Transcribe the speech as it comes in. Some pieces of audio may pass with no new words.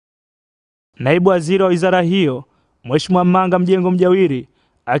Naibu waziri wa wizara hiyo, Mheshimiwa Manga Mjengo Mjawiri,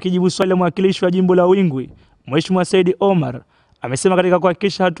 akijibu swali la mwakilishi wa jimbo la Wingwi, Mheshimiwa Said Omar, amesema katika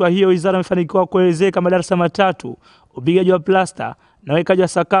kuhakikisha hatua hiyo wizara imefanikiwa kuelezeka madarasa 3, upigaji wa plasta na wekaji wa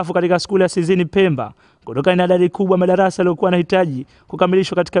sakafu katika shule ya Sizini Pemba, kutokana na idadi kubwa madarasa yaliyokuwa yanahitaji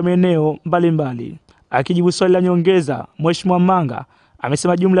kukamilishwa katika maeneo mbalimbali. Akijibu swali la nyongeza, Mheshimiwa Manga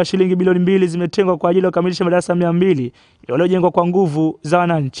amesema jumla shilingi bilioni 2 zimetengwa kwa ajili ya kukamilisha madarasa 200 yaliyojengwa kwa nguvu za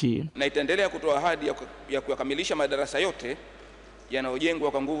wananchi. Na itaendelea kutoa ahadi ya kukamilisha madarasa yote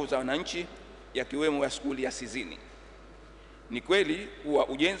yanayojengwa kwa nguvu za wananchi, yakiwemo ya shule ya Sizini. Ni kweli kuwa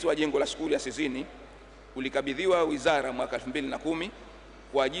ujenzi wa jengo la shule ya Sizini ulikabidhiwa wizara mwaka 2010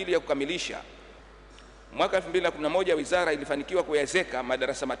 kwa ajili ya kukamilisha. Mwaka 2011 wizara ilifanikiwa kuyaezeka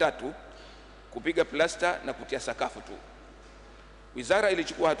madarasa 3, kupiga plasta na kutia sakafu tu. Wizara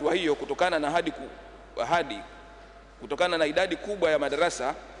ilichukua hatua hiyo kutokana na idadi kubwa ya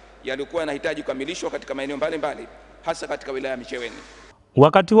madarasa yaliokuwa yanahitaji kukamilishwa katika maeneo mbalimbali, hasa katika wilaya ya Micheweni.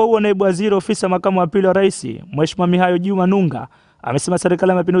 Wakati huo naibu waziri ofisi ya makamu wa pili wa rais, Mheshimiwa Mihayo Juma Nunga, amesema serikali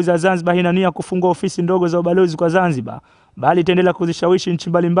ya mapinduzi ya Zanzibar haina nia kufungua ofisi ndogo za ubalozi kwa Zanzibar, bali itaendelea kuzishawishi nchi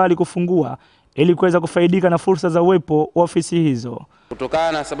mbalimbali kufungua ili kuweza kufaidika na fursa za uwepo wa ofisi hizo.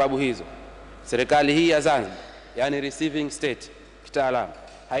 Kutokana na sababu hizo, serikali hii ya Zanzibar, yani receiving state kitaalamu,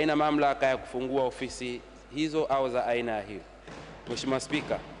 haina mamlaka ya kufungua ofisi hizo au za aina hiyo. Mheshimiwa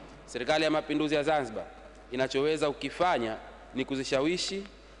Spika, serikali ya mapinduzi ya Zanzibar inachoweza kukifanya ni kuzishawishi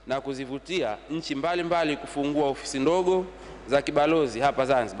na kuzivutia nchi mbalimbali kufungua ofisi ndogo za kibalozi hapa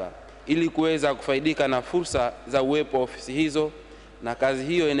Zanzibar ili kuweza kufaidika na fursa za uwepo wa ofisi hizo, na kazi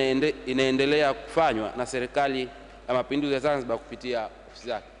hiyo inaendelea kufanywa na serikali ya mapinduzi ya Zanzibar kupitia ofisi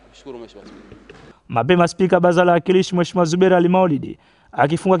zake. Nashukuru Mheshimiwa Spika. Mapema Spika Baraza la Wawakilishi Mheshimiwa Zuberi Ali Maulidi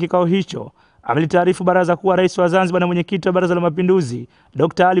akifunga kikao hicho amelitaarifu baraza kuwa rais wa Zanzibar na mwenyekiti wa Baraza la Mapinduzi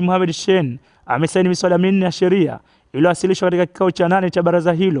Dr. Ali Mohamed Shein amesaini miswada 4 ya sheria iliyowasilishwa katika kikao cha 8 cha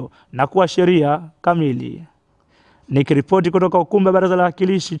baraza hilo na kuwa sheria kamili. Nikiripoti kutoka ukumbi wa Baraza la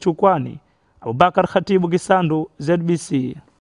Wawakilishi Chukwani, Abubakar Khatibu Kisandu, ZBC.